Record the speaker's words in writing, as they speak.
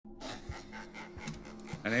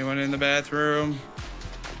Anyone in the bathroom?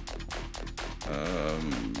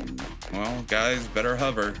 Well, guys, better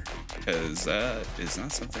hover, because that is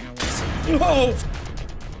not something I want to say. Oh!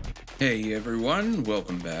 Hey everyone,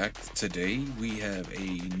 welcome back. Today we have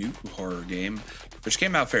a new horror game which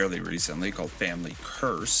came out fairly recently called Family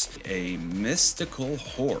Curse, a mystical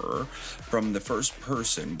horror from the first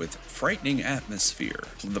person with frightening atmosphere.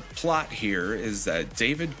 The plot here is that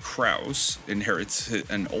David Krause inherits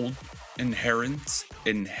an old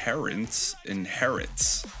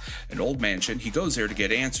mansion. He goes there to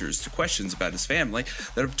get answers to questions about his family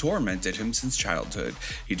that have tormented him since childhood.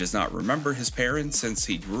 He does not remember his parents since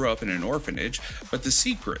he grew up in an orphanage, but the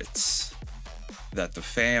secrets that the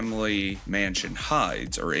family mansion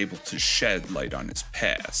hides are able to shed light on his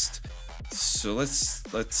past. So let's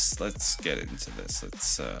get into this.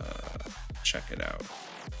 Let's check it out.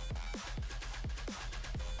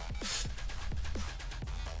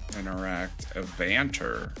 Interact,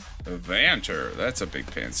 Evanter. Evanter, that's a big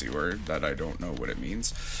fancy word that I don't know what it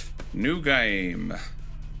means. New game.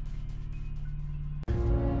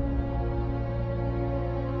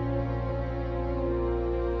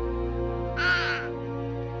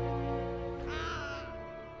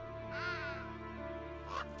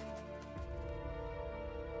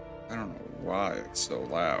 I don't know why it's so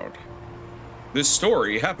loud. This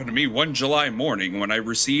story happened to me one July morning when I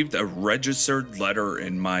received a registered letter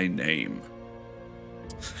in my name.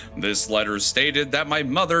 This letter stated that my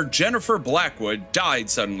mother, Jennifer Blackwood, died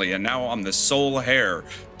suddenly, and now I'm the sole heir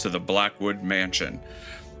to the Blackwood mansion.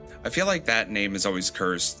 I feel like that name is always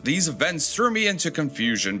cursed. These events threw me into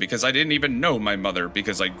confusion because I didn't even know my mother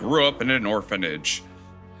because I grew up in an orphanage.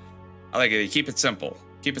 I like it. Keep it simple.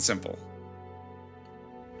 Keep it simple.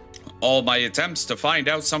 All my attempts to find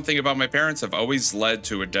out something about my parents have always led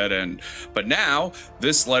to a dead end. But now,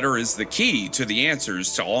 this letter is the key to the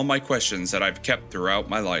answers to all my questions that I've kept throughout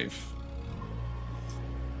my life.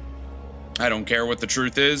 I don't care what the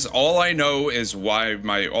truth is. All I know is all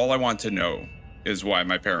I want to know is why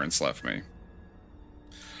my parents left me.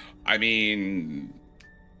 I mean,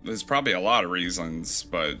 there's probably a lot of reasons,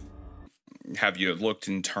 but have you looked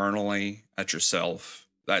internally at yourself?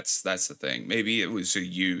 That's the thing. Maybe it was a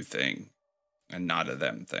you thing and not a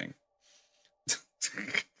them thing.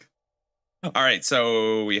 All right,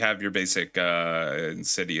 so we have your basic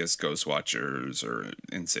Insidious Ghost Watchers or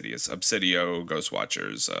Obsidio Ghost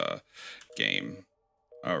Watchers game.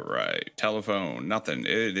 All right, telephone, nothing.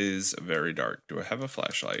 It is very dark. Do I have a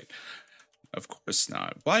flashlight? Of course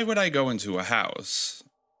not. Why would I go into a house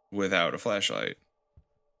without a flashlight?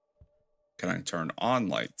 Can I turn on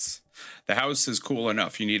lights? The house is cool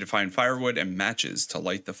enough. You need to find firewood and matches to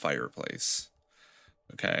light the fireplace.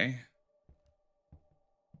 Okay.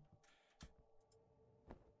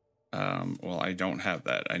 Well, I don't have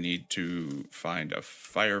that. I need to find a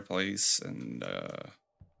fireplace and,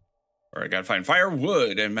 or I gotta find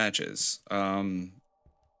firewood and matches. But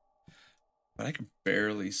I can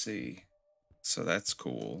barely see. So that's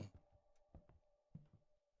cool.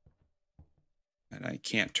 And I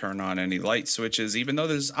can't turn on any light switches, even though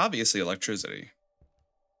there's obviously electricity.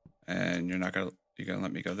 And you're gonna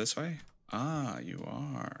let me go this way? Ah, you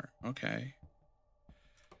are. Okay.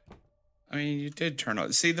 I mean, you did turn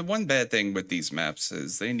on. See, the one bad thing with these maps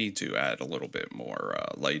is they need to add a little bit more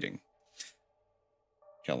lighting.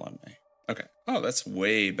 Kill on me. Okay. Oh, that's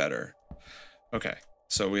way better. Okay.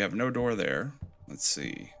 So we have no door there. Let's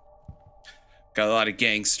see. Got a lot of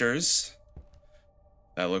gangsters.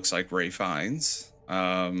 That looks like Ray Fiennes.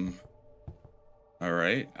 All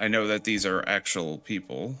right. I know that these are actual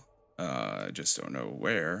people. I just don't know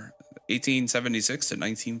where. 1876 to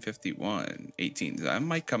 1951. I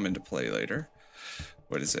might come into play later.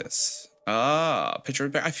 What is this? Ah, picture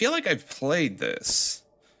of... I feel like I've played this.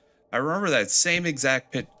 I remember that same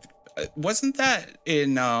exact pit. Wasn't that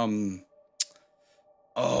in,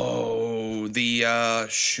 oh, the,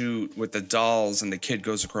 shoot, with the dolls and the kid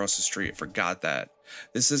goes across the street. I forgot that.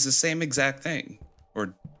 This is the same exact thing.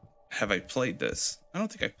 Or have I played this? I don't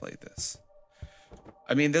think I've played this.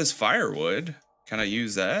 I mean, there's firewood. Can I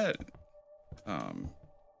use that? All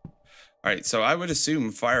right, so I would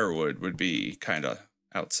assume firewood would be kind of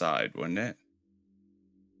outside, wouldn't it?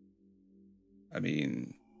 I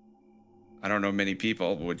mean, I don't know many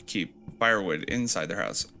people would keep firewood inside their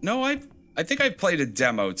house. No, I think I've played a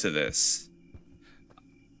demo to this.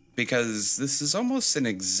 Because this is almost an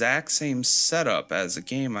exact same setup as a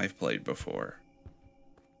game I've played before.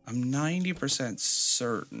 I'm 90%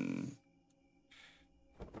 certain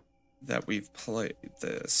that we've played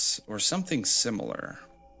this or something similar.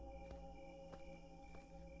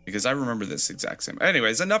 Because I remember this exact same.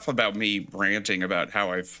 Anyways, enough about me ranting about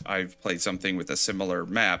how I've played something with a similar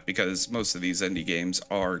map, because most of these indie games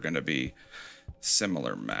are going to be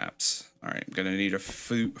similar maps. All right, I'm going to need a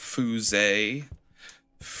foos.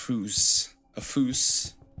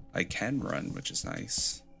 I can run, which is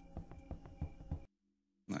nice.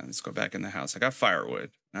 All right, let's go back in the house. I got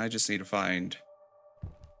firewood. Now I just need to find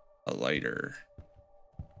a lighter.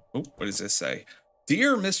 Oh, what does this say?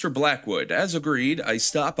 Dear Mr. Blackwood, as agreed, I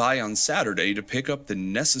stopped by on Saturday to pick up the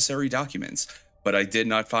necessary documents, but I did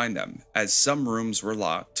not find them, as some rooms were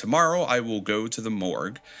locked. Tomorrow I will go to the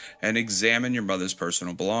morgue and examine your mother's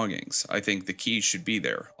personal belongings. I think the key should be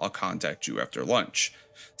there. I'll contact you after lunch.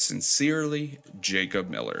 Sincerely, Jacob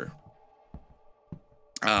Miller.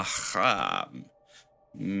 Aha.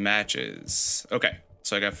 Matches. Okay,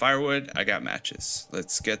 so I got firewood, I got matches.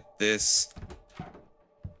 Let's get this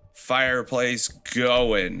fireplace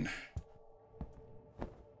going.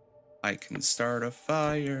 I can start a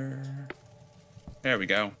fire. There we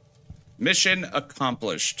go. Mission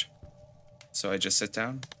accomplished. So I just sit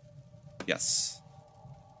down? Yes.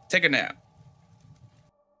 Take a nap.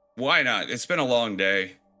 Why not? It's been a long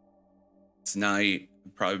day. It's night.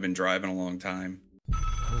 I've probably been driving a long time.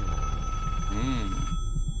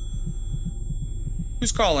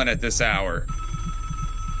 Who's calling at this hour?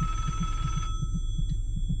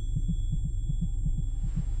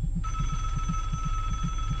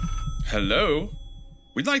 Hello?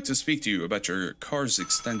 We'd like to speak to you about your car's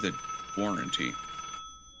extended warranty.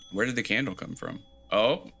 Where did the candle come from?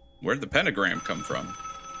 Oh, where did the pentagram come from?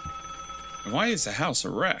 And why is the house a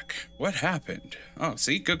wreck? What happened? Oh,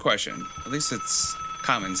 see? Good question. At least it's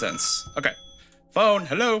common sense. Okay. Phone,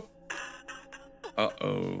 hello?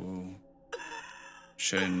 Uh-oh.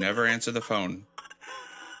 Should never answer the phone.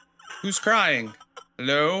 Who's crying?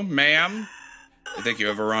 Hello, ma'am? I think you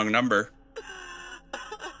have a wrong number.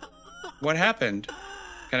 What happened?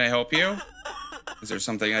 Can I help you? Is there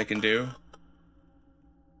something I can do?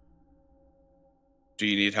 Do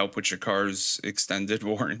you need help with your car's extended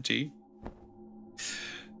warranty?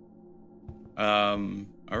 All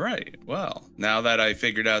right. Well, now that I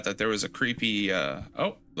figured out that there was a creepy,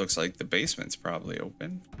 oh, looks like the basement's probably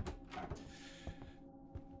open.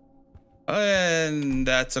 And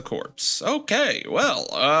that's a corpse. Okay, well,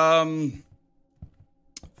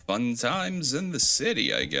 fun times in the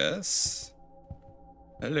city, I guess.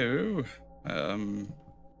 Hello.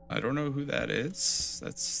 I don't know who that is.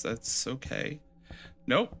 That's okay.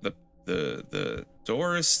 Nope, the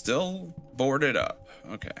door is still boarded up.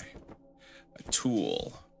 Okay. A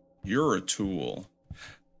tool. You're a tool.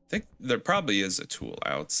 I think there probably is a tool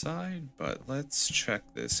outside, but let's check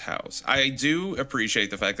this house. I do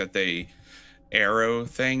appreciate the fact that they arrow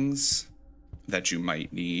things that you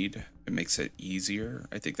might need. It makes it easier.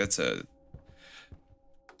 I think that's a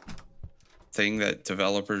thing that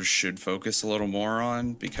developers should focus a little more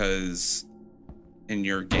on, because in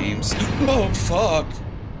your games... Oh, fuck!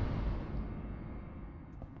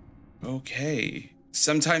 Okay.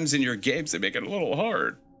 Sometimes in your games, they make it a little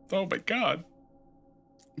hard. Oh my god.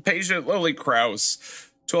 Patient Lily Krause,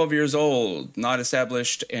 12 years old, not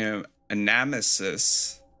established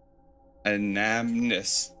anamnesis.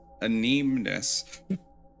 The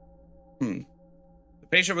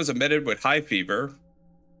patient was admitted with high fever,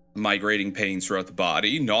 migrating pains throughout the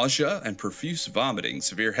body, nausea, and profuse vomiting,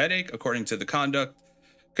 severe headache. According to the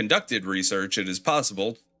conducted research, it is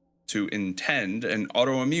possible to intend an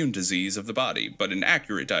autoimmune disease of the body, but an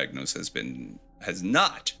accurate diagnosis has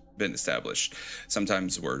not been established.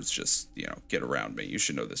 Sometimes words just, get around me. You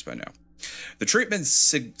should know this by now. The treatment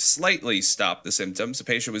slightly stopped the symptoms. The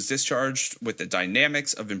patient was discharged with the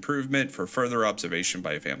dynamics of improvement for further observation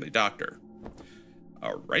by a family doctor.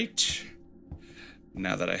 All right.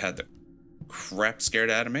 Now that I had the crap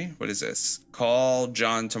scared out of me, what is this? Call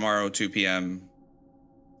John tomorrow, 2 p.m.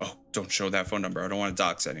 Oh, don't show that phone number. I don't want to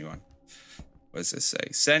dox anyone. What does this say?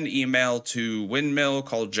 Send email to Windmill,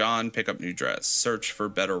 call John, pick up new dress. Search for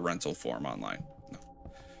better rental form online. No.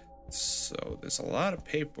 So there's a lot of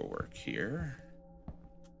paperwork here.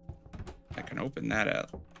 I can open that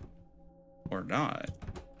up. Or not.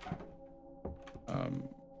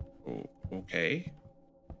 Okay.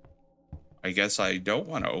 I guess I don't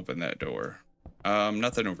want to open that door.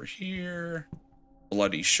 Nothing over here.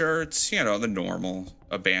 Bloody shirts, the normal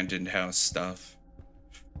abandoned house stuff.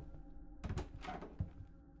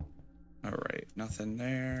 All right, nothing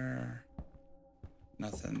there.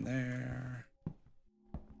 Nothing there.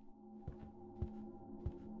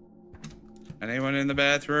 Anyone in the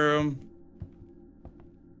bathroom?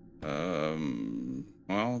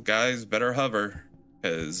 Well, guys, better hover,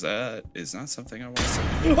 because that is not something I want to say.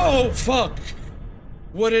 Oh, fuck!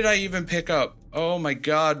 What did I even pick up? Oh my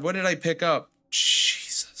God, what did I pick up?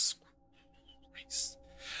 Jesus Christ.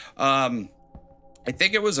 I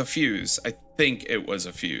think it was a fuse. I think it was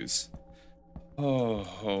a fuse.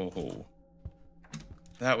 Oh,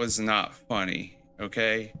 that was not funny.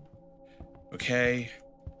 Okay. Okay.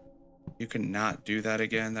 You cannot do that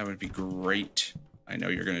again. That would be great. I know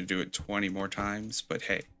you're going to do it 20 more times, but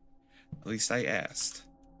hey, at least I asked.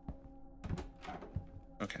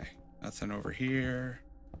 Okay. Nothing over here.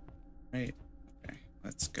 Right. Okay.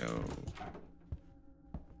 Let's go over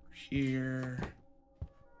here.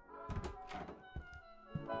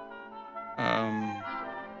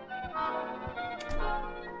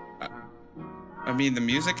 I mean, the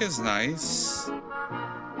music is nice.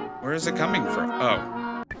 Where is it coming from?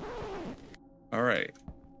 Oh. All right.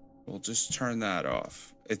 We'll just turn that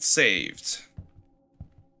off. It's saved.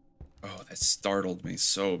 Oh, that startled me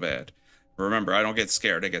so bad. Remember, I don't get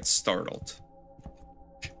scared. I get startled.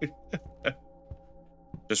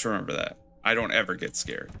 Just remember that. I don't ever get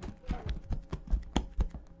scared.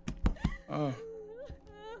 Oh.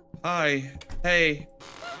 Hi. Hey.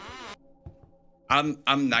 I'm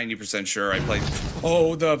 90% sure I played.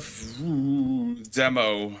 Oh, the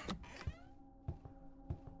demo.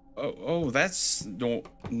 Oh, that's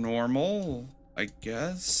normal, I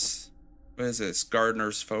guess. What is this?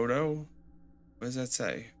 Gardener's photo? What does that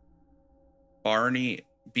say? Barney,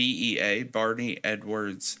 B-E-A, Barney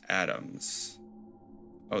Edwards Adams.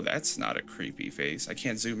 Oh, that's not a creepy face. I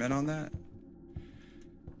can't zoom in on that.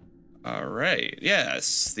 All right.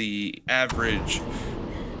 Yes, the average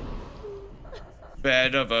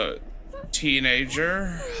bed of a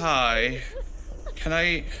teenager. Hi.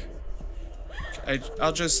 Can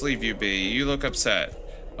I'll just leave you be. You look upset.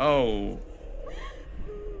 Oh.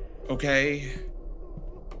 Okay.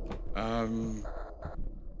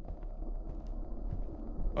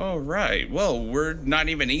 All right. Well, we're not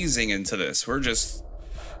even easing into this. We're just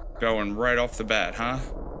going right off the bat, huh?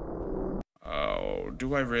 Oh,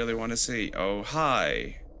 do I really want to see? Oh,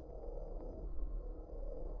 hi.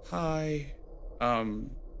 Hi.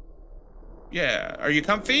 Yeah. Are you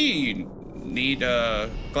comfy? Need a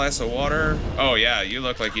glass of water? Oh, yeah. You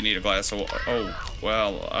look like you need a glass of water. Oh,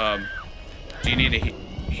 well, do you need a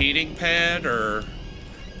heating pad or...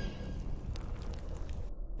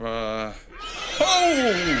 Oh!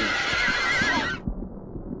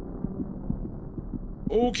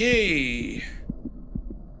 Okay.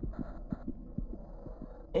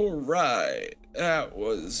 All right. That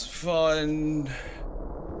was fun.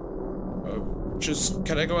 Just,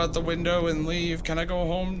 can I go out the window and leave? Can I go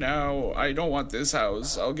home now? I don't want this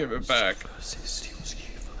house. I'll give it back.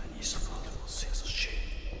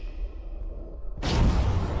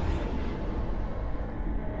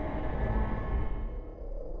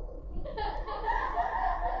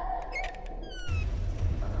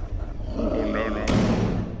 Oh, no.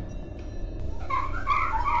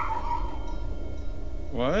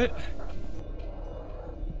 What?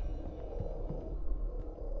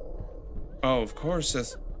 Oh, of course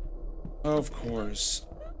that's... Of course.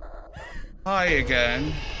 Hi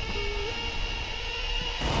again.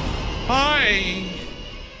 Hi!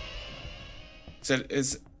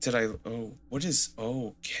 Did I... Oh, what is...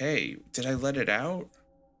 Okay. Did I let it out?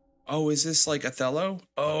 Oh, is this like Othello?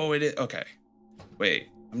 Oh, it is... Okay. Wait,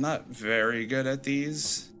 I'm not very good at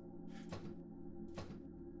these.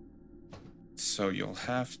 So you'll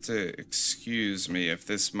have to excuse me if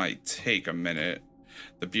this might take a minute.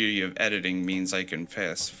 The beauty of editing means I can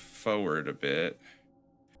fast forward a bit.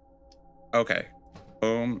 Okay.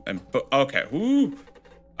 Boom and okay. Woo.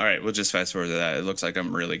 All right, we'll just fast forward to that. It looks like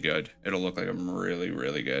I'm really good. It'll look like I'm really,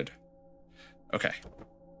 really good. Okay.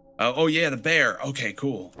 Oh yeah, the bear. Okay,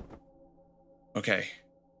 cool. Okay.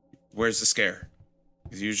 Where's the scare?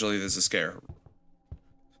 Because usually there's a scare.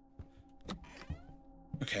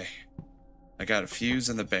 Okay. I got a fuse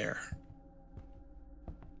and the bear.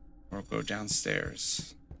 We'll go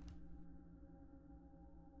downstairs.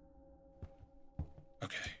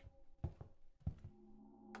 Okay.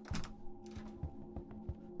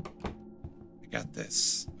 I got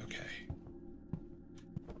this. Okay.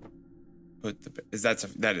 Put the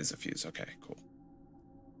that is a fuse. Okay, cool.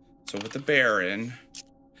 So with the bear in,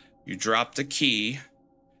 you drop the key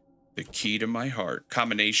to my heart.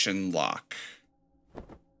 Combination lock.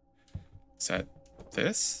 Is that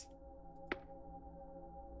this?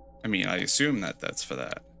 I mean, I assume that's for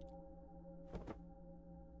that.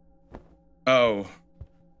 Oh.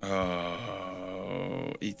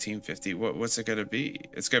 Oh, 1850. What's it gonna be?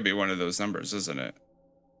 It's gonna be one of those numbers, isn't it?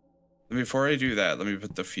 Before I do that, let me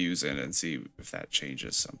put the fuse in and see if that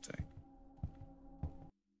changes something.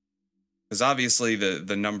 Because obviously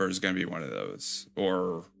the number is going to be one of those,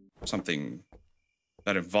 or something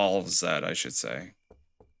that involves that, I should say.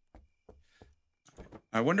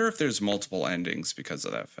 I wonder if there's multiple endings because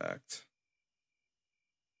of that fact.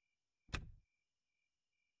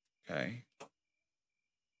 Okay.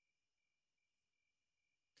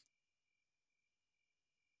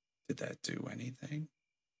 Did that do anything?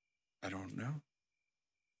 I don't know.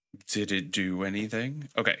 Did it do anything?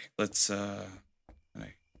 Okay, let's no.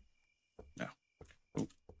 Ooh.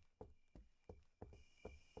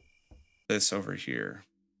 This over here.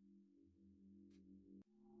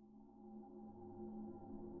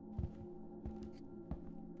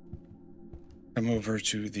 Come over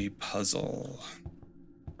to the puzzle.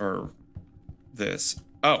 Or this.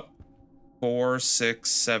 Oh.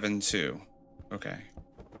 4672. Okay.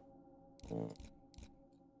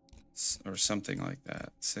 Or something like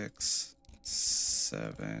that. 6,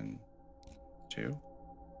 7, 2.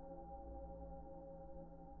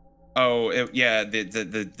 Oh, yeah,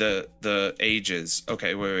 the ages.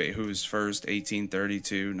 Okay, wait. Who's first?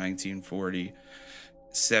 1832, 1940,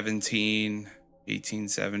 17,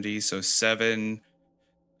 1870. So 7,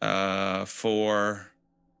 4,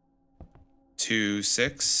 2,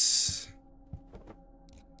 6,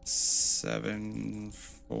 7,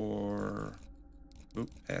 4. Oop,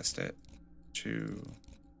 past it. 2,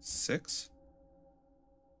 6.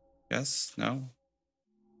 Yes? No?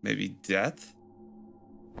 Maybe death?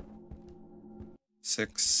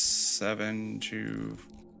 6, 7, 2,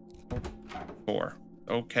 4.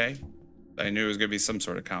 Okay. I knew it was going to be some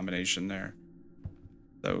sort of combination there.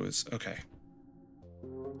 Those. Okay.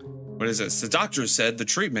 What is this? The doctor said the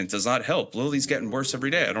treatment does not help. Lily's getting worse every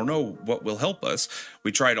day. I don't know what will help us.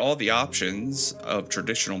 We tried all the options of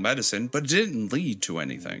traditional medicine, but it didn't lead to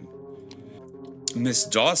anything. Miss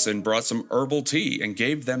Dawson brought some herbal tea and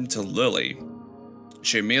gave them to Lily.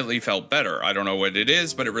 She immediately felt better. I don't know what it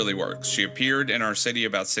is, but it really works. She appeared in our city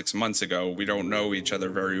about 6 months ago. We don't know each other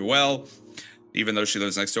very well, even though she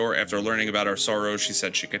lives next door. After learning about our sorrows, she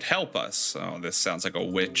said she could help us. Oh, this sounds like a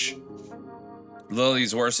witch.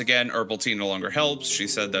 Lily's worse again. Herbal tea no longer helps. She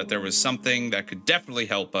said that there was something that could definitely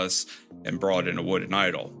help us and brought in a wooden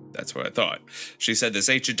idol. That's what I thought. She said this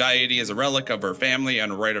ancient deity is a relic of her family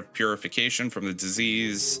and a rite of purification from the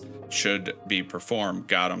disease should be performed.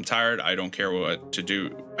 God, I'm tired. I don't care what to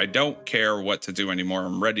do. I don't care what to do anymore.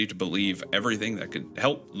 I'm ready to believe everything that could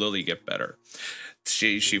help Lily get better.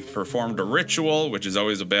 She performed a ritual, which is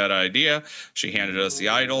always a bad idea. She handed us the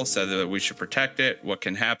idol, said that we should protect it. What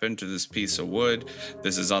can happen to this piece of wood?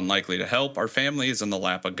 This is unlikely to help. Our family is in the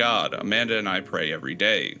lap of God. Amanda and I pray every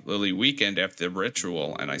day. Lily weakened after the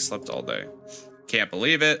ritual, and I slept all day. Can't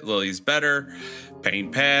believe it. Lily's better.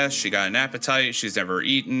 Pain passed. She got an appetite she's never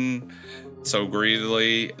eaten so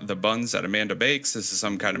greedily. The buns that Amanda bakes, this is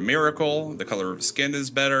some kind of miracle. The color of her skin is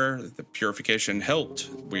better. The purification helped.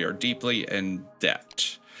 We are deeply in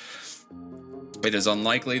debt. It is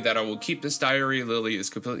unlikely that I will keep this diary. Lily is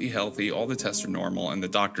completely healthy. All the tests are normal, and the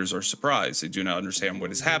doctors are surprised. They do not understand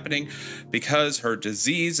what is happening because her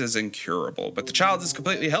disease is incurable. But the child is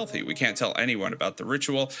completely healthy. We can't tell anyone about the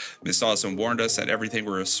ritual. Miss Dawson warned us that everything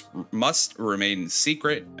must remain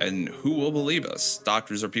secret, and who will believe us?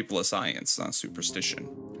 Doctors are people of science, not superstition.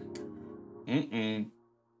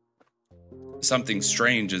 Something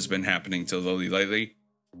strange has been happening to Lily lately.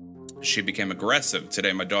 She became aggressive.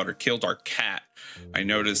 Today, my daughter killed our cat. I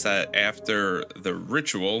noticed that after the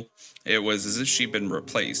ritual, it was as if she'd been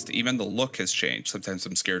replaced. Even the look has changed. Sometimes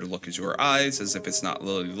I'm scared to look into her eyes, as if it's not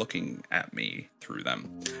Lily looking at me through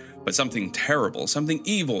them. But something terrible, something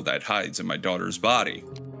evil that hides in my daughter's body.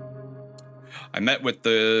 I met with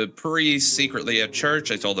the priest secretly at church.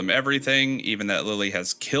 I told him everything, even that Lily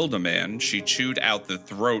has killed a man. She chewed out the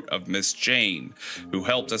throat of Miss Jane, who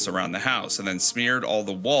helped us around the house, and then smeared all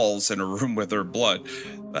the walls in her room with her blood.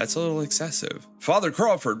 That's a little excessive. Father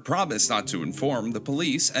Crawford promised not to inform the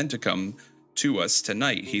police and to come to us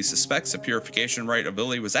tonight. He suspects the purification rite of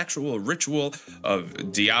Lily was actual ritual of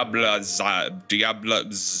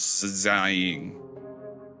diablazaing.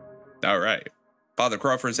 All right. Father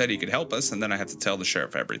Crawford said he could help us, and then I have to tell the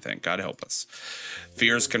sheriff everything. God help us.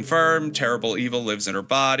 Fears confirmed. Terrible evil lives in her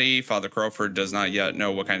body. Father Crawford does not yet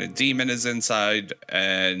know what kind of demon is inside,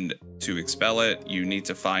 and to expel it, you need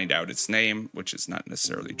to find out its name, which is not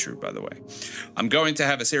necessarily true, by the way. I'm going to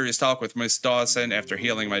have a serious talk with Miss Dawson. After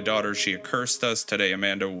healing my daughter, she accursed us. Today,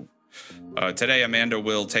 Amanda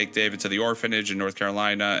will take David to the orphanage in North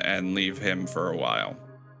Carolina and leave him for a while.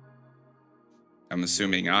 I'm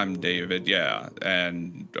assuming I'm David, yeah.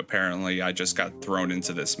 And apparently I just got thrown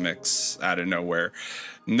into this mix out of nowhere.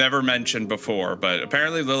 Never mentioned before, but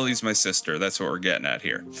apparently Lily's my sister. That's what we're getting at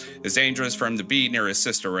here. It's dangerous for him to be near his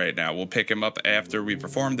sister right now. We'll pick him up after we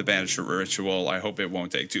perform the banishment ritual. I hope it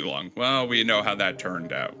won't take too long. Well, we know how that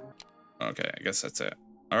turned out. Okay, I guess that's it.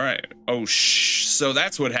 All right. Oh, so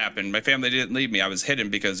that's what happened. My family didn't leave me. I was hidden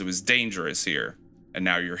because it was dangerous here. And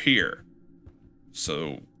now you're here.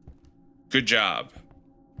 So... good job,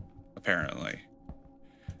 apparently.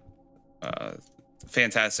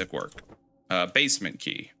 Fantastic work. Basement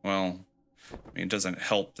key. Well, I mean, it doesn't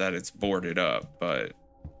help that it's boarded up, but,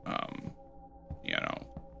 you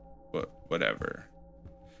know, whatever.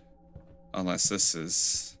 Unless this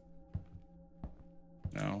is,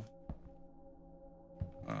 no.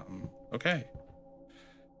 Okay.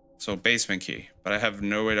 So basement key, but I have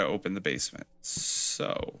no way to open the basement.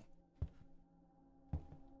 So,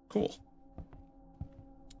 cool.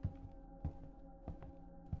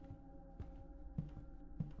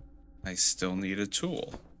 I still need a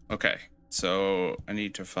tool. Okay, so I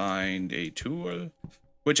need to find a tool,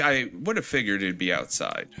 which I would have figured it'd be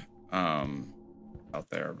outside, out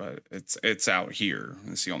there, but it's out here.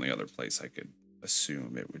 It's the only other place I could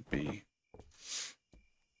assume it would be.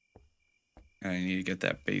 And I need to get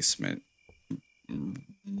that basement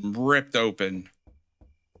ripped open.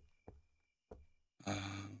 All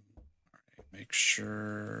right, make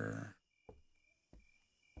sure.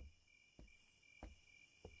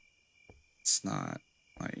 It's not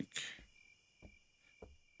like,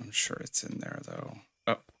 I'm sure it's in there though.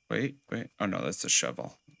 Oh, wait. Oh no, that's a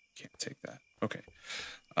shovel. Can't take that. Okay.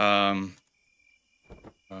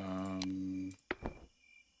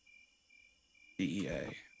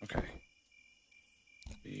 DEA. Okay.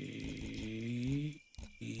 DEA.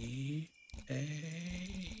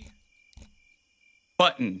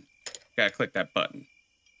 Button. Gotta click that button.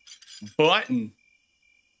 Button.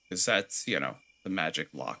 Because that's, you know, the magic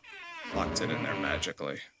lock. Locked it in there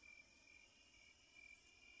magically.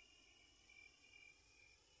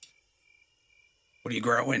 What are you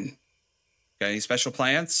growing? Got any special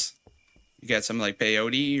plants? You got some like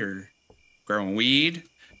peyote or growing weed?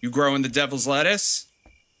 You growing the devil's lettuce?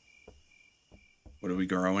 What are we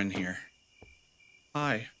growing here?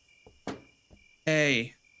 Hi.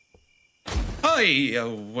 Hey. Hi.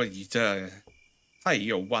 What you hi,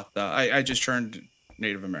 yo, what the? I just turned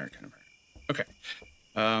Native American. Okay.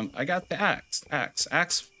 I got the axe.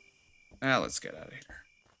 Now let's get out of here.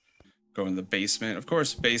 Go in the basement. Of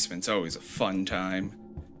course, basement's always a fun time.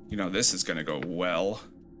 You know, this is gonna go well.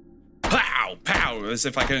 Pow! Pow! As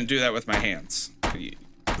if I couldn't do that with my hands. You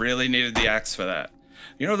really needed the axe for that.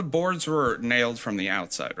 You know, the boards were nailed from the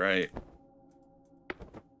outside, right?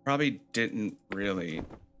 Probably didn't really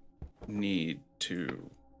need to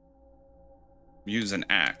use an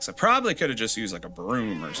axe. I probably could have just used like a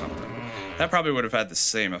broom or something. That probably would have had the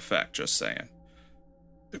same effect, just saying.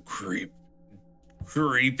 The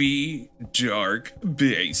creepy, dark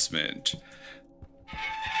basement.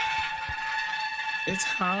 It's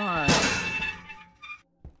hot.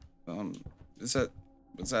 That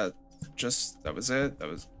was it? That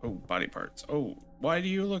was, oh, body parts. Oh, why do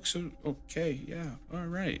you look so, okay, yeah, all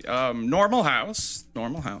right. Normal house. No,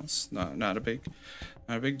 not a big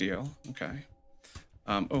deal, okay.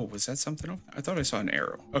 Oh, was that something over there? I thought I saw an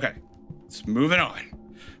arrow. Okay, let's moving on.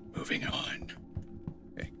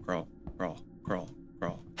 Okay, crawl. Oh, crawl.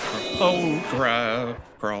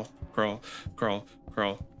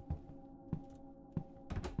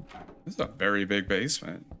 This is a very big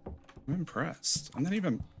basement. I'm impressed. I'm not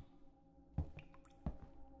even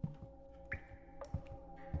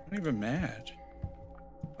mad.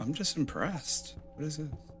 I'm just impressed. What is this?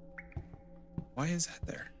 Why is that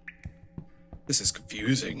there? This is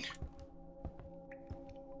confusing.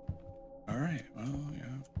 All right, well,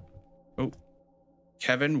 yeah. Oh,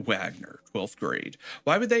 Kevin Wagner, 12th grade.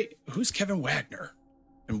 Why would they, who's Kevin Wagner?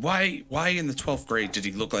 And why in the 12th grade did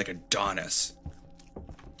he look like Adonis?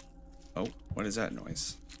 Oh, what is that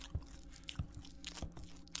noise?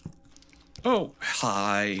 Oh,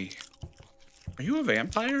 hi. Are you a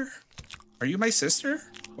vampire? Are you my sister?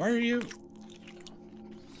 Why are you?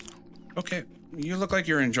 Okay, you look like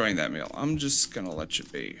you're enjoying that meal. I'm just gonna let you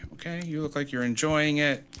be, okay? You look like you're enjoying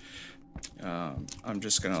it. I'm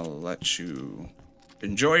just gonna let you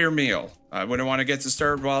enjoy your meal. I wouldn't want to get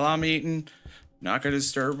disturbed while I'm eating. Not gonna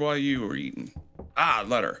disturb while you are eating. Ah,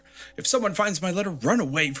 letter. If someone finds my letter, run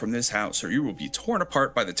away from this house, or you will be torn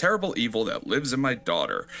apart by the terrible evil that lives in my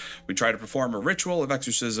daughter. We tried to perform a ritual of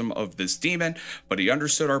exorcism of this demon, but he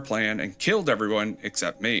understood our plan and killed everyone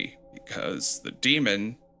except me, because the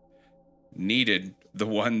demon needed the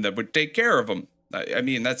one that would take care of him. I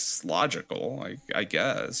mean, that's logical. I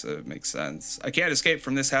guess it makes sense. I can't escape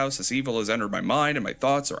from this house. This evil has entered my mind, and my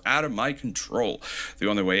thoughts are out of my control. The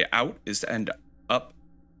only way out is to end up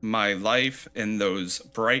my life in those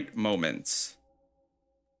bright moments.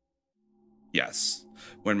 Yes,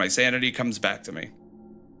 when my sanity comes back to me.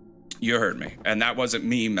 You heard me, and that wasn't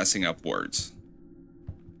me messing up words.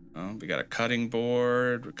 Oh, we got a cutting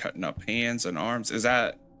board. We're cutting up hands and arms. Is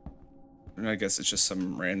that? I guess it's just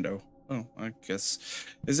some rando. Oh, I guess.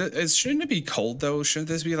 Shouldn't it be cold though? Shouldn't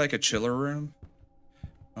this be like a chiller room?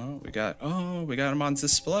 Oh, we got them on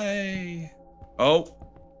display. Oh,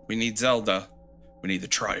 we need Zelda. We need the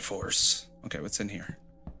Triforce. Okay, what's in here?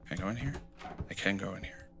 Can I go in here? I can go in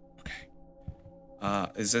here. Okay.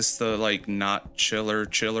 Is this the like not chiller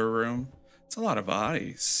room? It's a lot of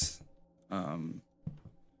bodies.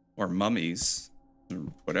 Or mummies, or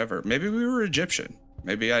whatever. Maybe we were Egyptian.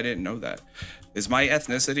 Maybe I didn't know that. Is my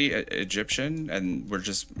ethnicity Egyptian and we're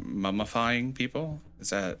just mummifying people?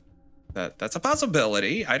 Is that's a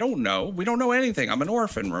possibility? I don't know. We don't know anything. I'm an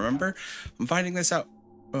orphan, remember? I'm finding this out.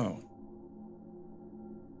 Oh.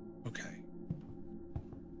 Okay.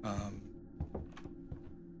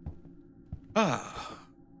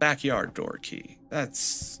 Backyard door key.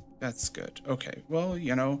 That's good. Okay. Well,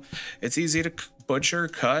 you know, it's easy to butcher,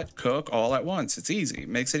 cut, cook all at once. It's easy. It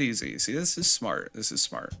makes it easy. See, this is smart. This is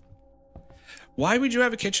smart. Why would you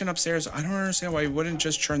have a kitchen upstairs? I don't understand why you wouldn't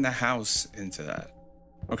just turn the house into that.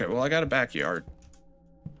 Okay, well, I got a backyard.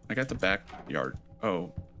 I got the backyard.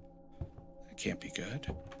 Oh, that can't be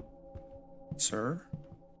good. Sir?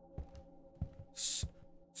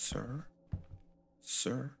 Sir?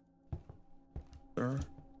 Sir? Sir?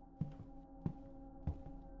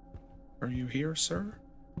 Are you here, sir?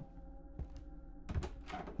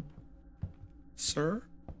 Sir?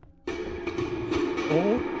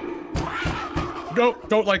 Oh. No,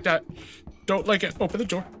 don't like that. Don't like it. Open the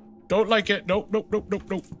door. Don't like it. Nope, nope, nope, nope,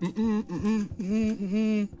 nope.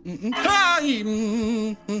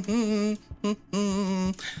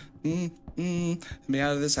 Let me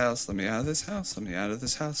out of this house. Let me out of this house. Let me out of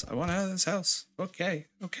this house. I want out of this house. Okay,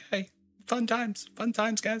 okay. Fun times,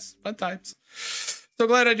 guys. Fun times. So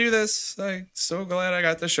glad I do this. I'm so glad I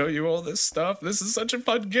got to show you all this stuff. This is such a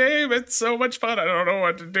fun game. It's so much fun. I don't know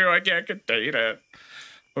what to do. I can't contain it.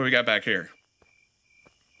 What do we got back here?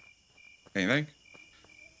 Anything?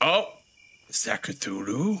 Oh, is that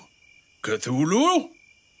Cthulhu? Cthulhu?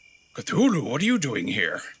 Cthulhu, what are you doing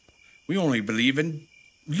here? We only believe in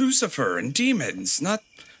Lucifer and demons, not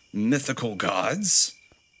mythical gods.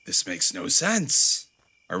 This makes no sense.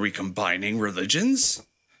 Are we combining religions?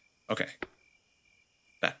 Okay.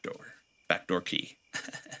 Back door. Backdoor key.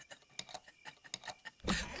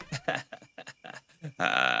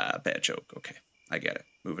 Bad joke. Okay. I get it.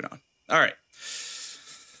 Moving on. All right.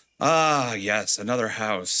 Yes, another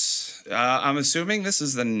house. I'm assuming this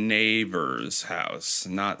is the neighbor's house,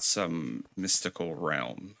 not some mystical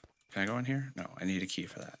realm. Can I go in here? No, I need a key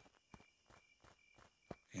for that.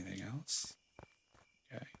 Anything else?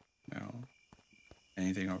 Okay, no.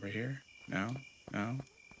 Anything over here? No, no.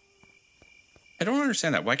 I don't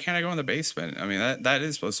understand that. Why can't I go in the basement? I mean, that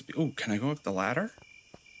is supposed to be... Ooh, can I go up the ladder?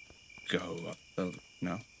 Go up the...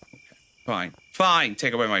 No? Okay. Fine. Fine!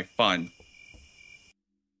 Take away my fun.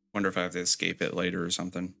 Wonder if I have to escape it later or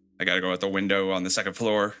something. I gotta go out the window on the second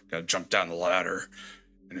floor. Gotta jump down the ladder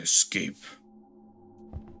and escape.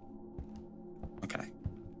 Okay.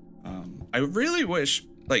 I really wish,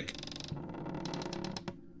 like...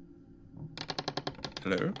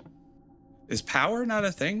 Hello? Is power not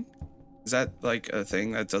a thing? Is that like a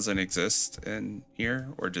thing that doesn't exist in here?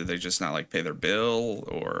 Or do they just not like pay their bill?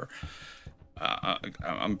 Or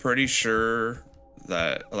I'm pretty sure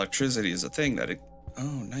that electricity is a thing that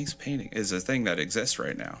oh, nice painting, is a thing that exists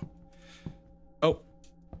right now. Oh,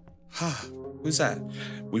 who's that?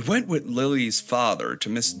 We went with Lily's father to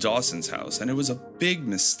Miss Dawson's house, and it was a big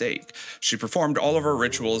mistake. She performed all of her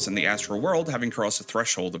rituals in the astral world, having crossed the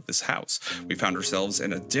threshold of this house. We found ourselves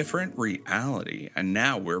in a different reality, and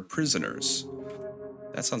now we're prisoners.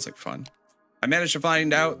 That sounds like fun. I managed to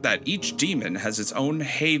find out that each demon has its own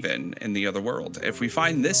haven in the other world. If we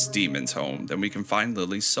find this demon's home, then we can find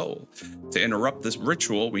Lily's soul. To interrupt this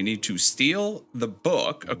ritual, we need to steal the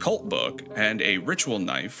book, a cult book, and a ritual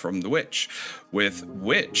knife from the witch. With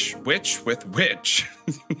witch.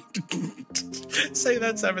 Say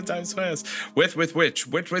that 7 times fast. With witch.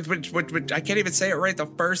 I can't even say it right the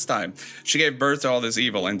first time. She gave birth to all this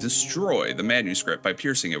evil and destroyed the manuscript by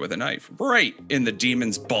piercing it with a knife. Right in the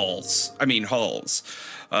demon's balls. I mean, halls.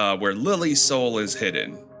 Where Lily's soul is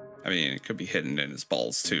hidden. I mean, it could be hidden in his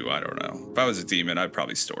balls too. I don't know. If I was a demon, I'd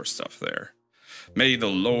probably store stuff there. May the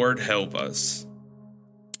Lord help us.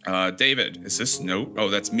 David, is this note? Oh,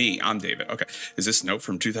 that's me. I'm David. Okay. Is this note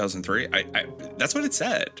from 2003? That's what it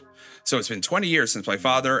said. So it's been 20 years since my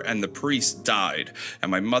father and the priest died, and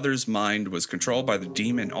my mother's mind was controlled by the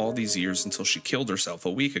demon all these years until she killed herself a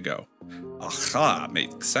week ago. Aha,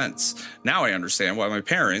 makes sense. Now I understand why my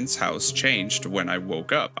parents' house changed when I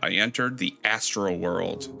woke up. I entered the astral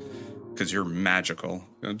world. Because you're magical.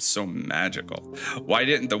 I'm so magical. Why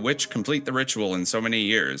didn't the witch complete the ritual in so many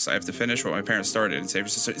years? I have to finish what my parents started and save her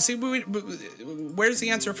sister. See, where's the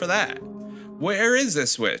answer for that? Where is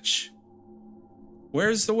this witch?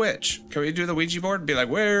 Where's the witch? Can we do the Ouija board and be like,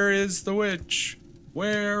 where is the witch?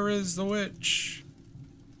 Where is the witch?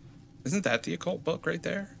 Isn't that the occult book right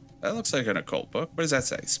there? That looks like an occult book. What does that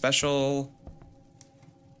say? Special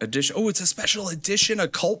edition. Oh, it's a special edition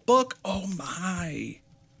occult book? Oh my.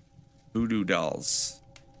 Voodoo dolls.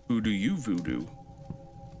 Who do you voodoo?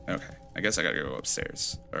 Okay, I guess I gotta go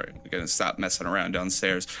upstairs. All right, we gotta stop messing around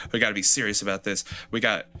downstairs. We gotta be serious about this. We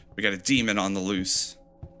got a demon on the loose.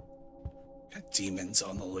 We got demons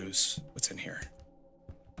on the loose. What's in here?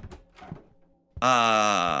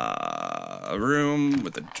 A room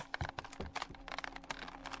with a...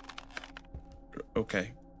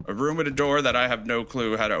 Okay, a room with a door that I have no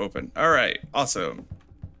clue how to open. All right, awesome.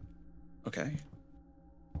 Okay.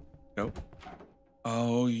 Nope.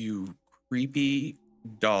 Oh, you creepy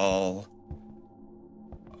doll.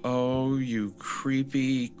 Oh, you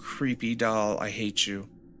creepy, creepy doll. I hate you.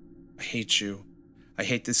 I hate you. I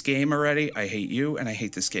hate this game already. I hate you and I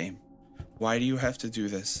hate this game. Why do you have to do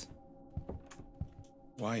this?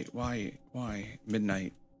 Why?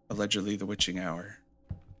 Midnight, allegedly the witching hour.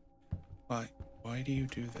 Why do you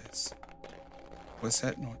do this? What's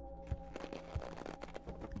that noise?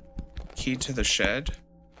 Key to the shed?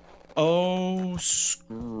 Oh,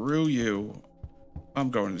 screw you. I'm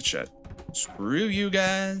going to the shed. Screw you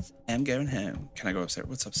guys. I'm going home. Can I go upstairs?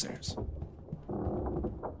 What's upstairs?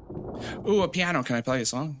 Ooh, a piano. Can I play a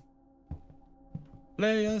song?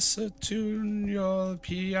 Play us a tune, your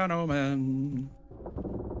piano man.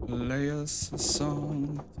 Play us a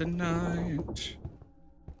song tonight.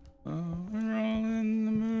 Oh, we're all in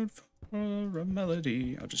the mood for a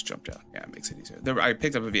melody. I'll just jump down. Yeah, it makes it easier. I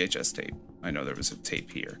picked up a VHS tape. I know there was a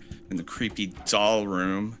tape here in the creepy doll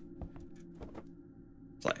room.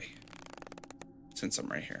 Play. Since I'm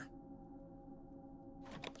right here.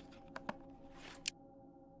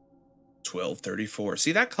 12:34.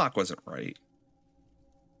 See, that clock wasn't right.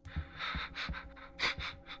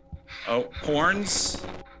 Oh, horns.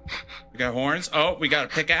 We got horns. Oh, we got a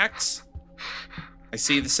pickaxe. I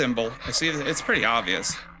see the symbol. I see it's pretty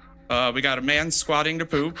obvious. We got a man squatting to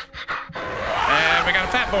poop. And we got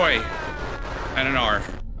a fat boy. And an R.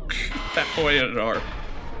 Fat boy and an R.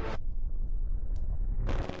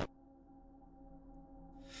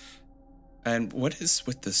 And what is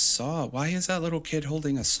with the saw? Why is that little kid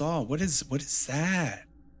holding a saw? What is that?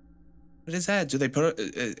 What is that? Do they put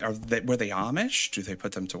were they Amish? Do they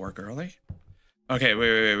put them to work early? Okay,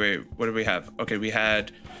 wait. What do we have? Okay, we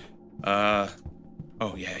had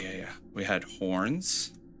oh yeah. We had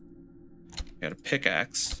horns. We had a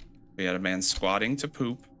pickaxe. We had a man squatting to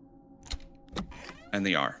poop. And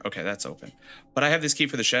the R. Okay, that's open. But I have this key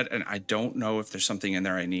for the shed, and I don't know if there's something in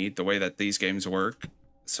there I need, the way that these games work,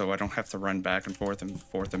 so I don't have to run back and forth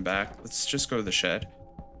and back. Let's just go to the shed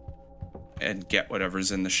and get whatever's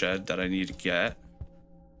in the shed that I need to get.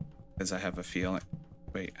 Because I have a feeling...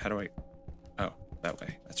 Wait, how do I... Oh, that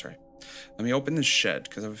way. That's right. Let me open the shed,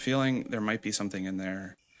 because I have a feeling there might be something in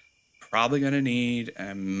there. Probably going to need,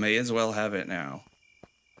 and may as well have it now.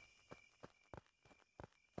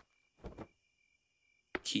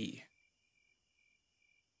 Key.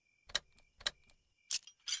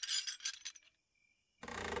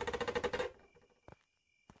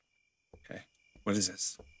 Okay. What is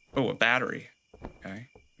this? Oh, a battery. Okay.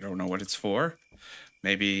 I don't know what it's for.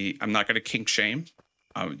 Maybe I'm not going to kink shame.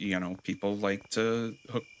 You know, people like to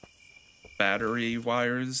hook battery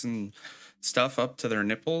wires and stuff up to their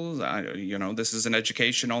nipples. You know, this is an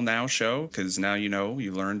educational now show, because now you know,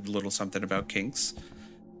 you learned a little something about kinks.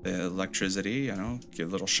 The electricity, you know,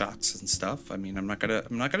 give little shots and stuff. I mean, I'm not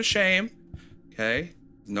gonna shame. Okay,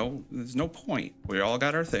 there's no point. We all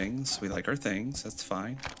got our things. We like our things. That's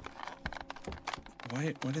fine.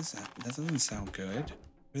 What is that? That doesn't sound good.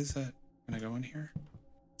 What is that? Can I go in here?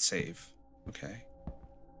 Save. Okay.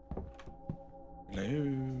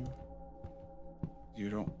 Hello. You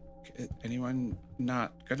don't. Anyone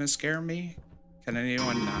not gonna scare me? Can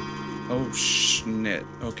anyone not? Oh shit.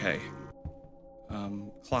 Okay.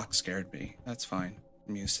 Clock scared me. That's fine.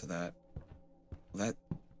 I'm used to that.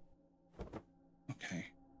 Okay.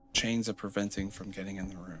 Chains are preventing from getting in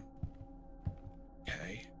the room.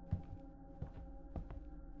 Okay.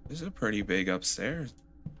 This is a pretty big upstairs.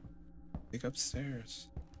 Big upstairs.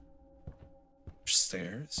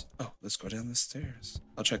 Stairs? Oh, let's go down the stairs.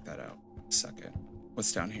 I'll check that out in a second.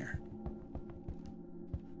 What's down here?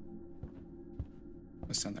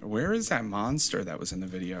 What's down there? Where is that monster that was in the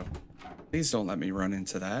video? Please don't let me run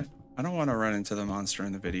into that. I don't want to run into the monster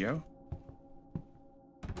in the video.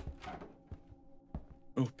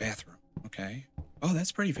 Oh, bathroom. Okay. Oh,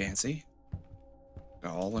 that's pretty fancy.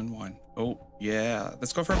 All in one. Oh, yeah.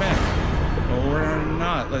 Let's go for a bath. Or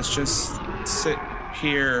not. Let's just sit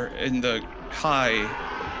here in the... Hi.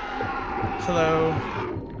 Hello.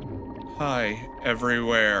 Hi.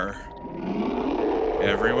 Everywhere.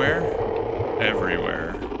 Everywhere?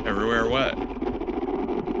 Everywhere. Everywhere what?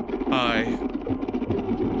 Hi.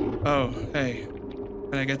 Oh, hey.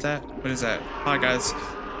 Can I get that? What is that? Hi, guys.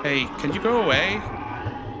 Hey, can you go away?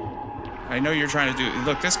 I know you're trying to do...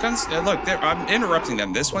 Look, this gun's... Look, I'm interrupting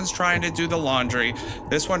them. This one's trying to do the laundry.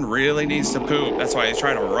 This one really needs to poop. That's why he's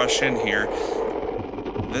trying to rush in here.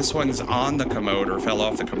 This one's on the commode or fell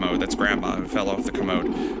off the commode. That's Grandma who fell off the commode.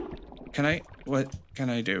 Can I... What can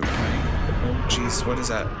I do? Can I... Oh, jeez. What is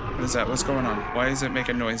that? What is that? What's going on? Why is it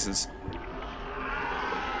making noises?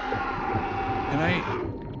 Can I...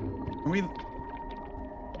 Can we...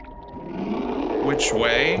 Which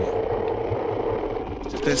way?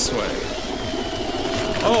 This way.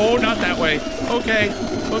 Oh, not that way. Okay.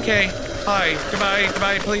 Okay. Hi. Goodbye.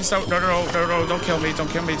 Goodbye. Please don't. No, no, no, no, no. Don't kill me. Don't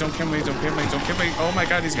kill me. Don't kill me. Don't kill me. Don't kill me. Oh my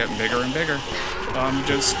God, he's getting bigger and bigger. I'm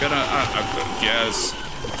just gonna. Yes,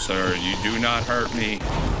 sir. You do not hurt me.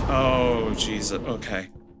 Oh, Jesus. Okay.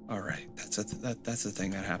 All right. That's the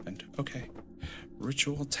thing that happened. Okay.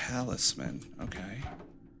 Ritual talisman. Okay.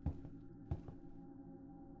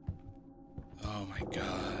 Oh my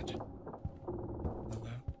God.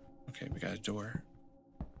 Hello? Okay, we got a door.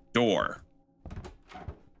 Door.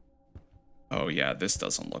 Oh yeah, this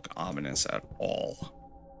doesn't look ominous at all.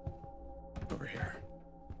 Over here.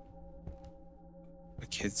 A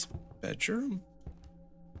kid's bedroom?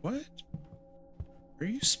 What? Are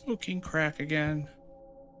you smoking crack again?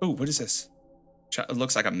 Oh, what is this? It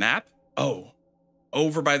looks like a map? Oh,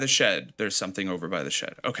 over by the shed. There's something over by the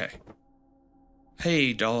shed. Okay.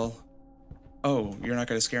 Hey, doll. Oh, you're not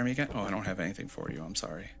gonna scare me again? Oh, I don't have anything for you. I'm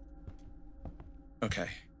sorry. Okay.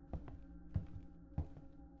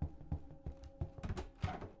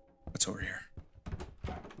 What's over here?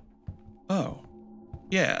 Oh.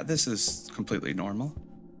 Yeah, this is completely normal.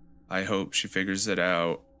 I hope she figures it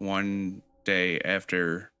out one day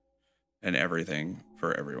after and everything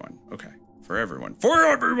for everyone. Okay. For everyone. For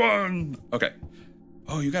everyone! Okay.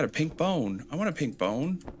 Oh, you got a pink bone. I want a pink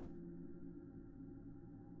bone.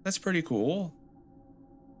 That's pretty cool.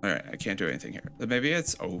 All right, I can't do anything here. Maybe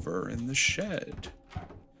it's over in the shed.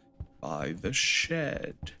 By the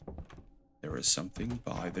shed. There was something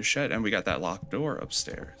by the shed. And we got that locked door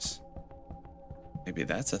upstairs. Maybe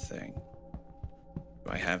that's a thing. Do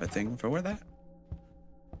I have a thing for that?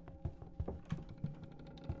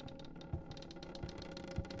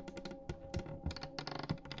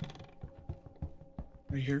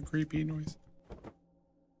 I hear creepy noise.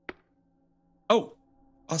 Oh,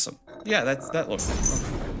 awesome. Yeah, that looks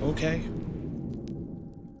okay.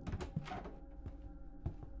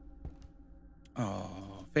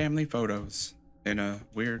 Oh, family photos in a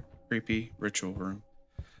weird, creepy ritual room.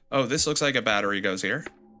 Oh, this looks like a battery goes here.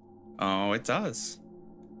 Oh, it does.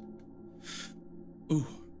 Ooh,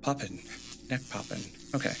 popping, neck popping.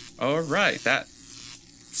 Okay, all right. That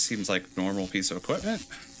seems like normal piece of equipment.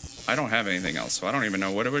 I don't have anything else, so I don't even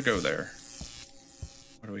know what it would go there.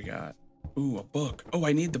 What do we got? Ooh, a book. Oh,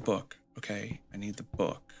 I need the book. Okay, I need the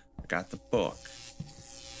book. I got the book.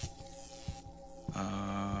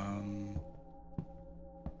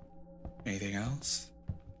 Anything else?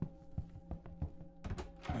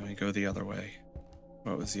 Let me go the other way.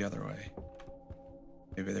 What was the other way?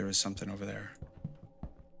 Maybe there was something over there.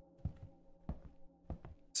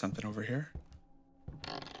 Something over here?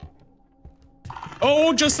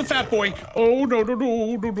 Oh, just the fat boy. Oh, no, no,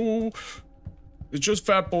 no, no, no. It's just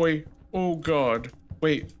fat boy. Oh, God.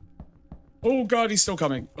 Wait. Oh, God, he's still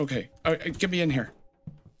coming. Okay. Get me in here.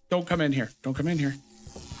 Don't come in here. Don't come in here.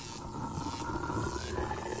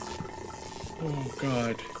 Oh,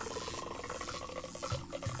 God.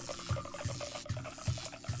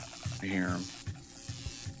 I hear him.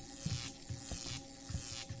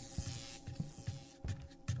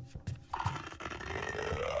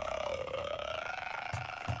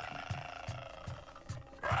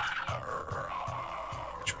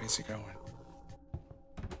 Which way is he going?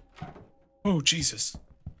 Oh, Jesus.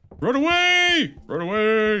 Run away! Run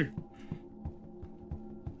away!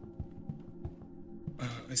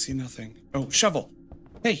 I see nothing. Oh, shovel.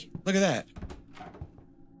 Hey, look at that.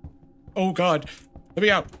 Oh God, let me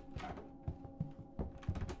out.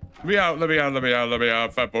 Let me out, let me out, let me out, let me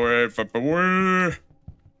out, fat boy, fat boy.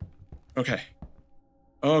 Okay.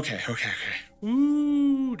 Okay, okay, okay.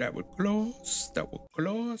 Ooh, that was close. That was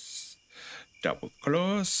close. That was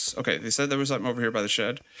close. Okay, they said there was something over here by the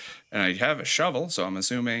shed. And I have a shovel, so I'm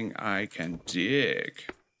assuming I can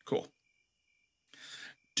dig. Cool.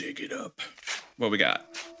 Dig it up. What we got?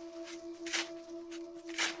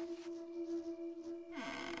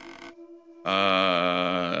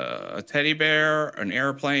 A teddy bear, an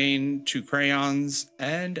airplane, 2 crayons,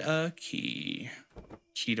 and a key.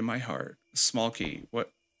 Key to my heart. A small key.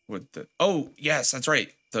 What would the... Oh, yes, that's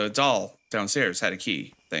right. The doll downstairs had a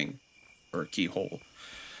key thing. Or a keyhole.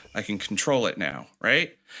 I can control it now,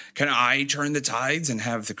 right? Can I turn the tides and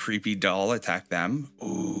have the creepy doll attack them?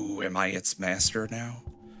 Ooh, am I its master now?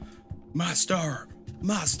 Master!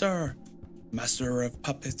 Master! Master of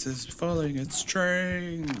puppets is pulling its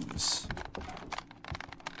strings.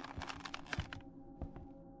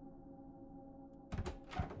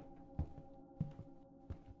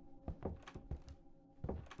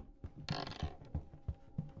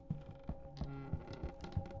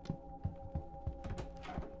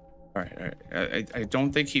 All right. I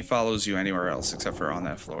don't think he follows you anywhere else except for on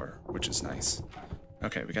that floor, which is nice.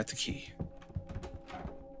 Okay, we got the key.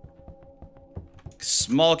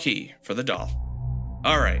 Small key for the doll.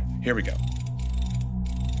 All right, here we go.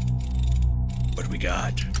 What do we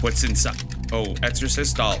got? What's inside? Oh,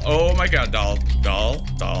 exorcist doll. Oh my God, doll. Doll,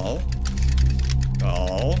 doll,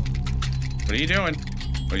 doll. What are you doing?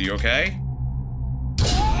 Are you okay?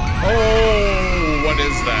 Oh, what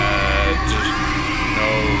is that? No,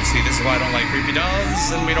 see, this is why I don't like creepy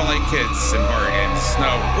dolls, and we don't like kids in horror games.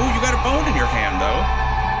 No. Ooh, you got a bone in your hand, though.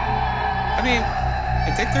 I mean, I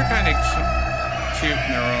think they're kind of cute in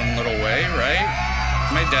their own little way, right?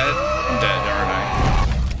 Am I dead? I'm dead, aren't I?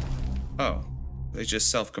 Oh, they just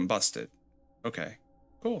self-combusted. Okay,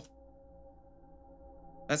 cool.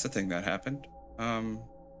 That's a thing that happened.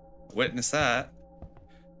 Witness that.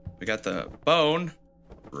 We got the bone.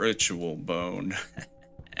 Ritual bone.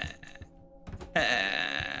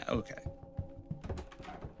 Okay.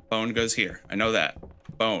 Bone goes here. I know that.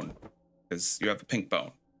 Bone. Because you have a pink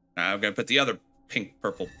bone. Now I've got to put the other pink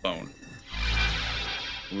purple bone.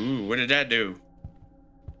 Ooh, what did that do?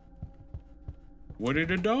 What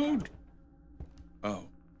did it do? Oh.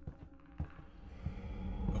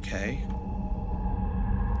 Okay.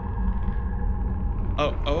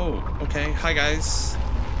 Oh, okay. Hi, guys.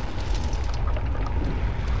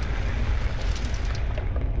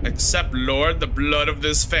 Accept, Lord, the blood of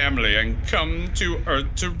this family and come to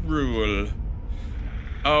earth to rule.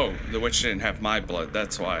 Oh, the witch didn't have my blood,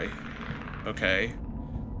 that's why. Okay.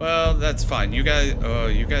 Well, that's fine. You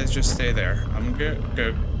guys just stay there. I'm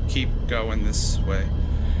gonna keep going this way.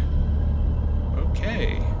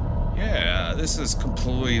 Okay. Yeah, this is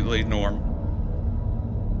completely normal.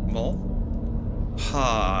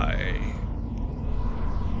 Hi.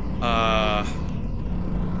 I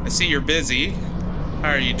see you're busy. How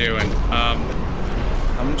are you doing? I'm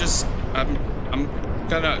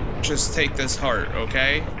gonna just take this heart,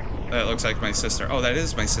 okay? That looks like my sister. Oh, that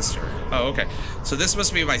is my sister. Oh, okay. So this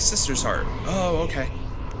must be my sister's heart. Oh, okay.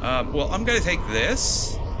 Well, I'm gonna take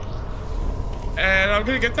this. And I'm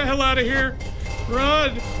gonna get the hell out of here.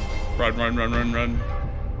 Run! Run, run, run, run, run.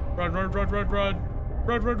 Run, run, run, run, run.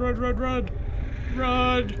 Run, run, run, run, run.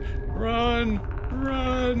 Run, run,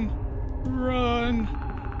 run, run.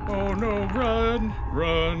 Oh no, run,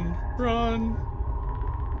 run, run.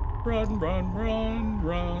 Run, run, run,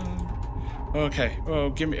 run. Okay, oh,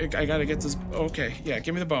 give me, I gotta get this, okay, yeah,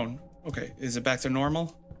 give me the bone. Okay, is it back to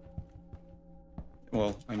normal?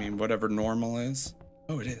 Well, I mean, whatever normal is.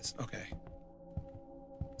 Oh, it is, okay.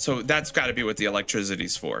 So that's gotta be what the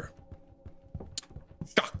electricity's for.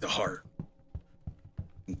 Shock the heart.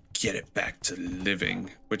 Get it back to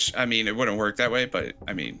living. Which, I mean, it wouldn't work that way, but,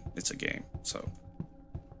 I mean, it's a game, so.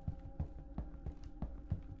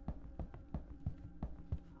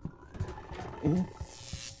 Ooh.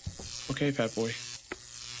 Okay, fat boy.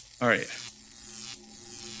 All right.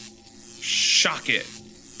 Shock it.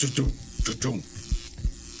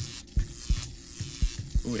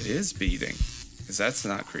 Ooh, it is beating. Because that's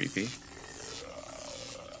not creepy.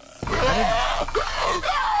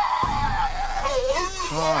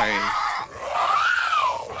 Hi.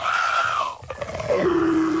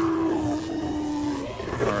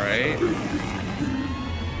 All right.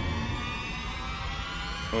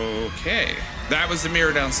 Okay. That was the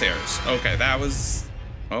mirror downstairs. Okay, that was...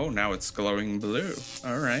 Oh, now it's glowing blue.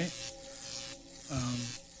 All right.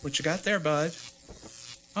 What you got there, bud?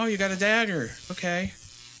 Oh, you got a dagger. Okay.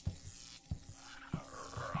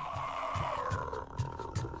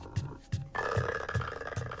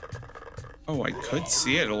 Oh, I could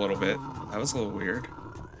see it a little bit. That was a little weird.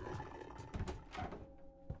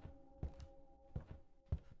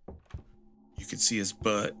 You could see his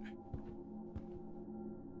butt.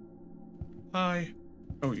 Hi.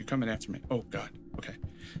 Oh, you're coming after me. Oh, God. Okay.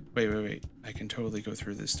 Wait. I can totally go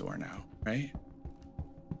through this door now, right?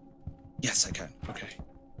 Yes, I can. Okay.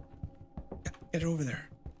 Get over there.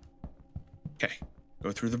 Okay.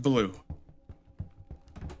 Go through the blue.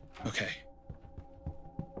 Okay.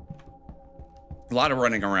 A lot of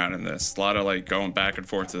running around in this. A lot of like going back and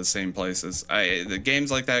forth to the same places. The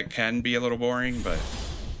games like that can be a little boring, but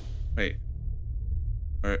wait.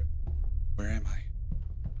 Where am I?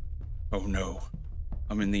 Oh no.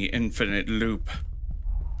 I'm in the infinite loop.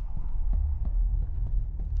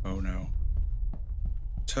 Oh no.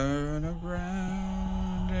 Turn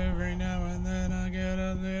around every now and then I get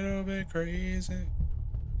a little bit crazy.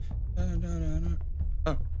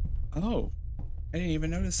 Oh. I didn't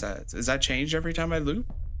even notice that. Does that change every time I loop?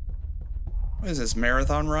 What is this,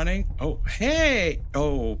 marathon running? Oh, hey!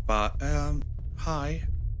 Oh, but, hi.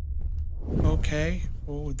 Okay.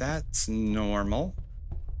 Oh, that's normal.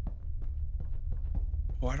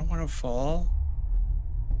 Oh, I don't want to fall.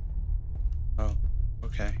 Oh,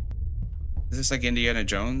 okay. Is this like Indiana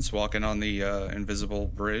Jones walking on the invisible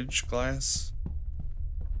bridge glass?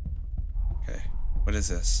 Okay. What is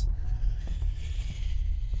this?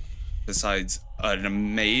 Besides an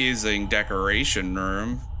amazing decoration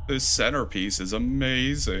room, this centerpiece is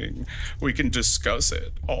amazing. We can discuss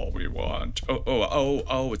it all we want.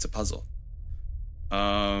 Oh, it's a puzzle.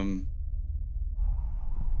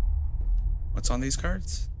 What's on these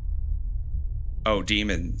cards? Oh,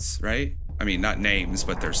 demons, right? I mean, not names,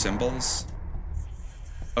 but they're symbols.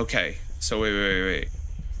 Okay, so wait.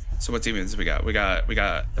 So what demons we got? We got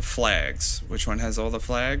the flags. Which one has all the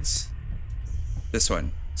flags? This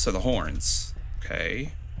one. So the horns.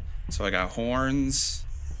 Okay. So I got horns.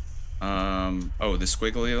 Oh, the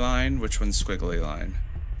squiggly line. Which one's squiggly line?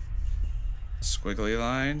 Squiggly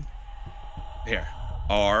line. Here.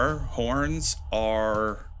 Horns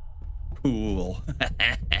are cool.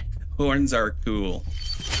 Horns are cool.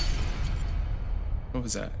 What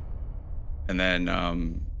was that? And then,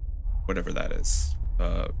 whatever that is.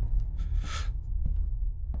 A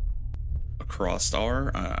cross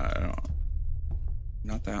star? I don't know.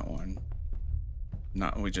 Not that one.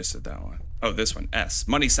 We just did that one. Oh, this one. S.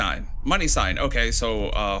 Money sign. Money sign. Okay, so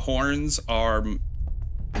horns are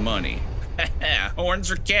money. Horns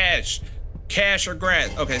are cash. Cash or grass.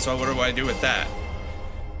 Okay, so what do I do with that?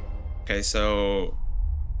 Okay, so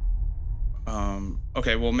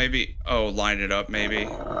okay, well maybe line it up maybe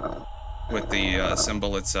with the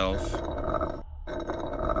symbol itself.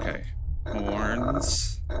 Okay.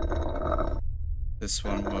 Horns. This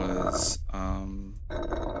one was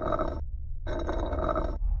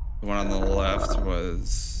the one on the left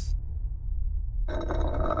was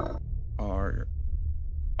R.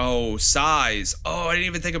 Oh, size. Oh, I didn't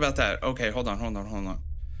even think about that. Okay, hold on.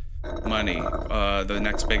 Money. The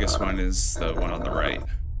next biggest one is the one on the right.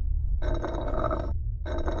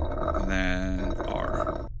 And then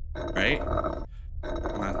R. Right?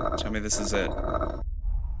 Come on, tell me this is it.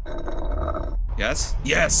 Yes?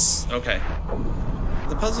 Yes! Okay.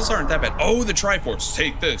 The puzzles aren't that bad. Oh, the Triforce.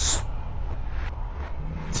 Take this.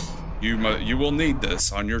 You will need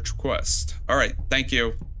this on your quest. All right, thank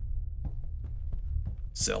you.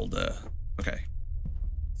 Zelda. Okay.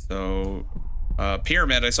 So,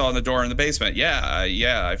 pyramid I saw on the door in the basement. Yeah,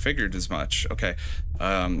 I figured as much. Okay.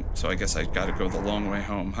 So I guess I gotta go the long way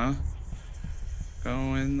home, huh?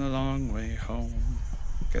 Going the long way home.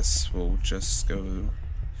 Guess we'll just go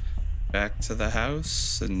back to the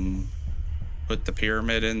house and put the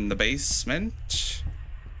pyramid in the basement.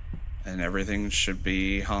 And everything should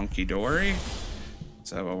be honky-dory. Is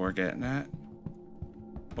that what we're getting at?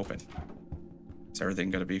 Open. Is everything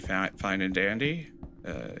gonna be fine and dandy?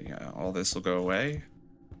 Yeah, all this will go away.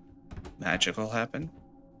 Magic will happen.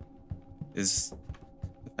 Is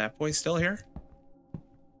the fat boy still here?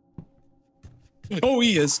 Oh,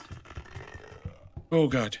 he is. Oh,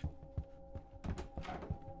 God.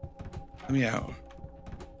 Let me out.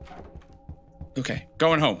 Okay,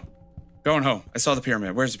 going home. Going home. I saw the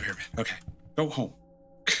pyramid. Where's the pyramid? Okay, go home.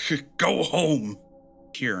 Go home.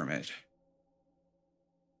 Pyramid.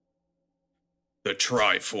 The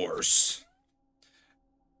Triforce.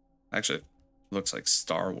 Actually, it looks like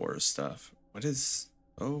Star Wars stuff. What is...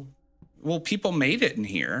 Oh. Well, people made it in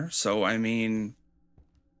here, so I mean...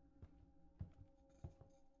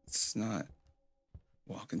 It's not...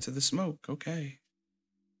 Walk into the smoke. Okay.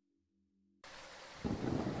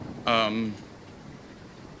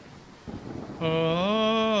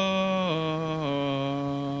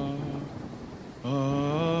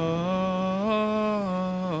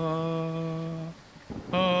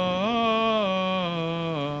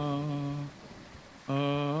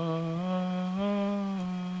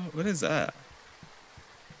 What is that?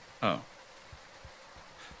 Oh.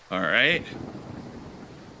 All right.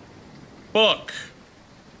 Book.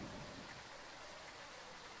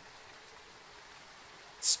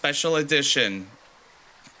 Special edition.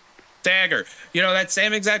 Dagger. You know, that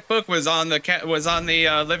same exact book was on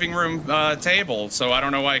the living room table, so I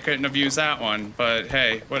don't know why I couldn't have used that one. But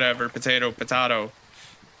hey, whatever. Potato, potato.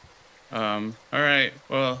 All right.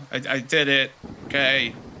 Well, I did it.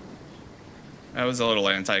 Okay. That was a little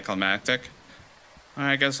anticlimactic.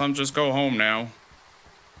 I guess I'm just go home now.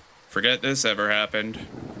 Forget this ever happened.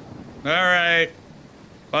 All right.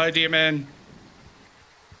 Bye, demon.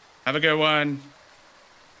 Have a good one.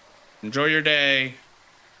 Enjoy your day.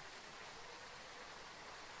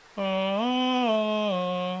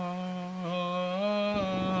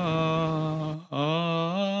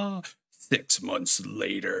 6 months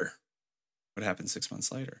later. What happened 6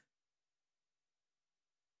 months later?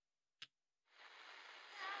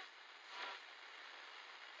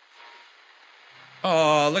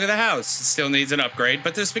 Oh, look at the house. It still needs an upgrade,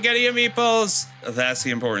 but the spaghetti and meatballs, that's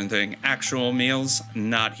the important thing. Actual meals,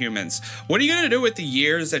 not humans. What are you going to do with the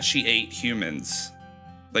years that she ate humans?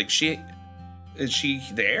 Like, is she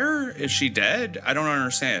there? Is she dead? I don't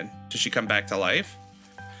understand. Does she come back to life?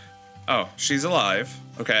 Oh, she's alive.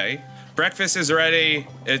 Okay. Breakfast is ready.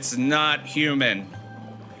 It's not human.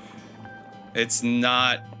 It's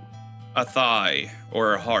not a thigh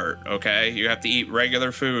or a heart, okay? You have to eat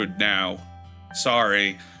regular food now.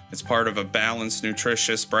 Sorry. It's part of a balanced,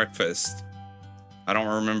 nutritious breakfast. I don't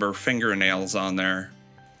remember fingernails on there.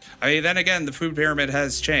 I mean, then again, the food pyramid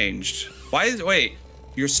has changed. Wait,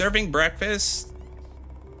 you're serving breakfast?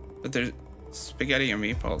 But there's spaghetti and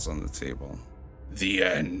meatballs on the table. The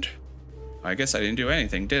end. I guess I didn't do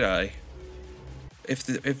anything, did I?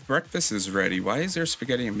 If breakfast is ready, why is there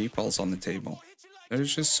spaghetti and meatballs on the table?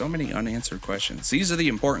 There's just so many unanswered questions. These are the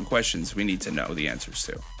important questions we need to know the answers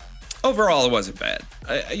to. Overall, it wasn't bad.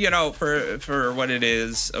 You know, for what it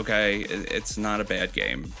is, okay, it's not a bad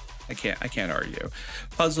game. I can't argue.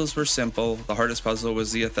 Puzzles were simple. The hardest puzzle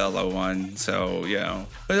was the Othello one, so you know.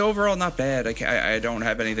 But overall, not bad. I don't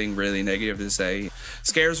have anything really negative to say.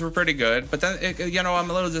 Scares were pretty good, but then you know, I'm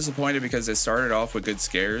a little disappointed because it started off with good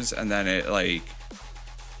scares and then it like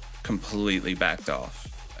completely backed off,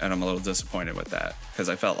 and I'm a little disappointed with that because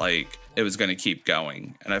I felt like it was going to keep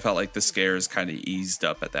going, and I felt like the scares kind of eased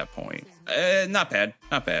up at that point. Not bad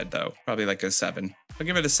though. Probably like a 7. I'll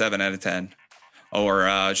give it a 7 out of 10.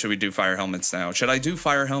 Or should we do fire helmets now? Should I do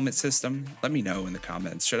fire helmet system? Let me know in the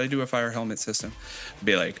comments. Should I do a fire helmet system?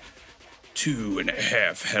 Be like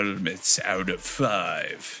 2.5 helmets out of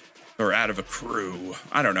 5. Or out of a crew.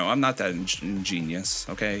 I don't know. I'm not that ingenious,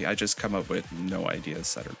 okay? I just come up with no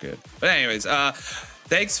ideas that are good. But anyways,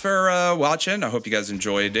 thanks for watching. I hope you guys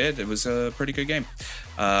enjoyed it. It was a pretty good game.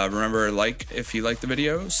 Remember, like if you liked the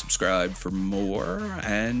video, subscribe for more.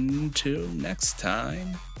 And until next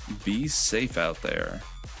time, be safe out there.